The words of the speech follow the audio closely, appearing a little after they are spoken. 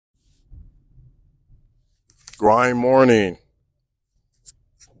Grind morning.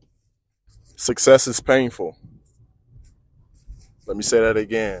 Success is painful. Let me say that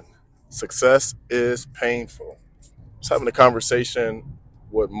again. Success is painful. I was having a conversation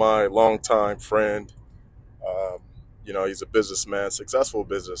with my longtime friend. Um, he's a businessman, successful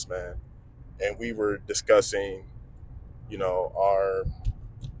businessman, and we were discussing, our,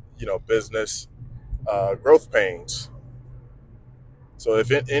 business growth pains. So if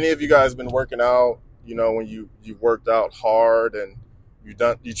any of you guys been working out, when you worked out hard and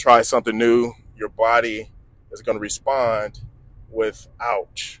you try something new, your body is going to respond with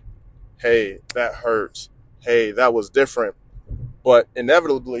ouch. Hey, that hurts. Hey, that was different. But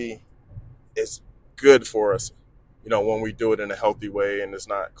inevitably, it's good for us, when we do it in a healthy way and it's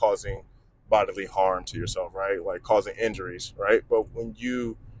not causing bodily harm to yourself, right? Like causing injuries, right? But when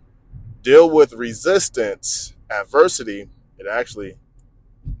you deal with resistance, adversity, it actually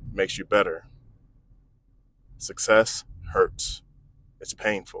makes you better. Success hurts. It's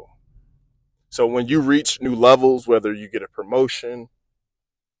painful. So when you reach new levels, whether you get a promotion,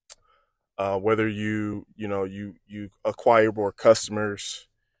 whether you acquire more customers,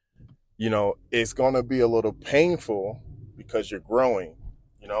 it's going to be a little painful because you're growing.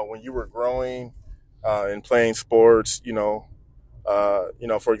 When you were growing and playing sports,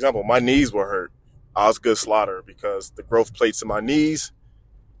 for example, my knees were hurt. I was a good slaughter because the growth plates in my knees,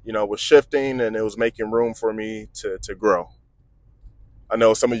 was shifting and it was making room for me to grow. I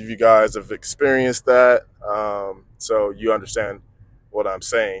know some of you guys have experienced that, so you understand what I'm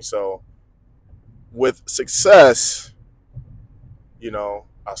saying. So with success,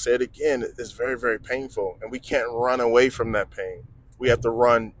 I'll say it again, it's very, very painful, and we can't run away from that pain. We have to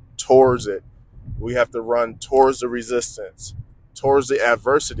run towards it. We have to run towards the resistance, towards the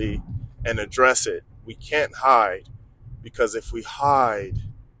adversity, and address it. We can't hide, because if we hide,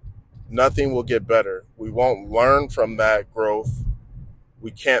 nothing will get better. We won't learn from that growth.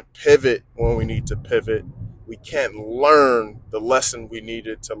 We can't pivot when we need to pivot. We can't learn the lesson we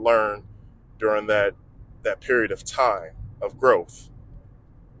needed to learn during that period of time of growth.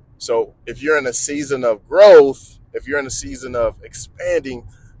 So if you're in a season of growth, if you're in a season of expanding,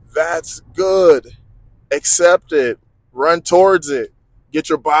 that's good. Accept it. Run towards it. Get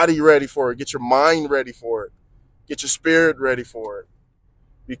your body ready for it. Get your mind ready for it. Get your spirit ready for it.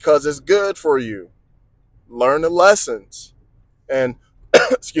 Because it's good for you. Learn the lessons. And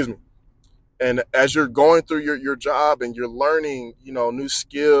excuse me. And as you're going through your job and you're learning, new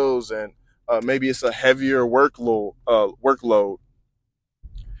skills, and maybe it's a heavier workload,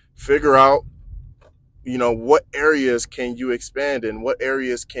 figure out, what areas can you expand in? What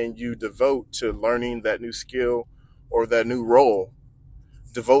areas can you devote to learning that new skill or that new role?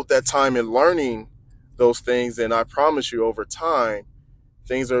 Devote that time in learning those things, and I promise you, over time,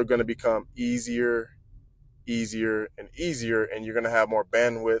 things are going to become easier, and easier, and you're going to have more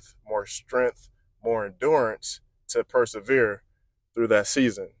bandwidth, more strength, more endurance to persevere through that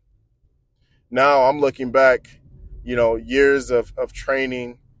season. Now I'm looking back, years of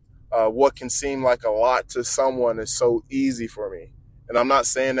training. What can seem like a lot to someone is so easy for me. And I'm not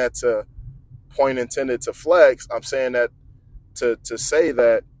saying that to point intended to flex. I'm saying that to say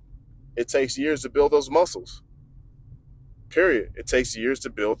that it takes years to build those muscles. Period. It takes years to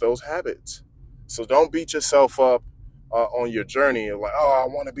build those habits. So don't beat yourself up on your journey. Like, oh, I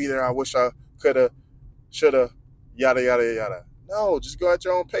want to be there. I wish I could have, should have, yada, yada, yada. No, just go at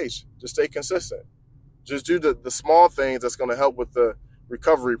your own pace. Just stay consistent. Just do the small things that's going to help with the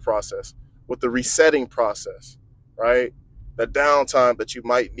recovery process, with the resetting process, right? The downtime that you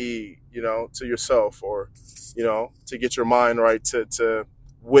might need, to yourself, or, to get your mind right to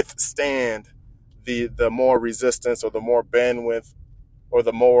withstand the more resistance or the more bandwidth or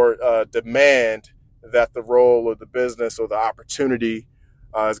the more demand that the role or the business or the opportunity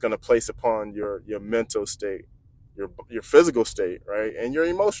is going to place upon your mental state, your physical state, right? And your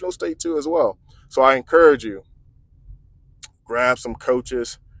emotional state too as well. So I encourage you, grab some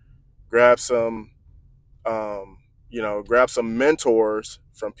coaches, grab some, grab some mentors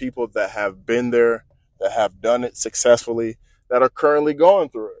from people that have been there, that have done it successfully, that are currently going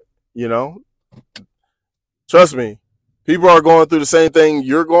through it. Trust me, people are going through the same thing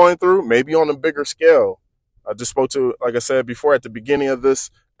you're going through, maybe on a bigger scale. I just spoke to, like I said before at the beginning of this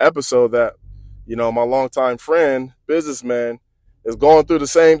episode, that, my longtime friend, businessman, is going through the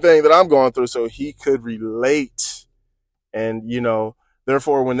same thing that I'm going through. So he could relate. And,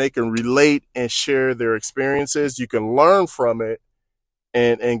 therefore, when they can relate and share their experiences, you can learn from it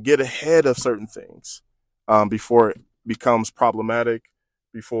and get ahead of certain things before it becomes problematic,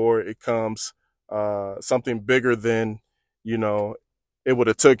 before it comes something bigger than, it would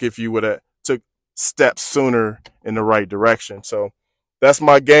have took if you would have took steps sooner in the right direction. So that's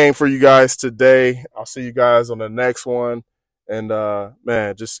my game for you guys today. I'll see you guys on the next one. And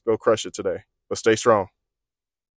man, just go crush it today. But stay strong.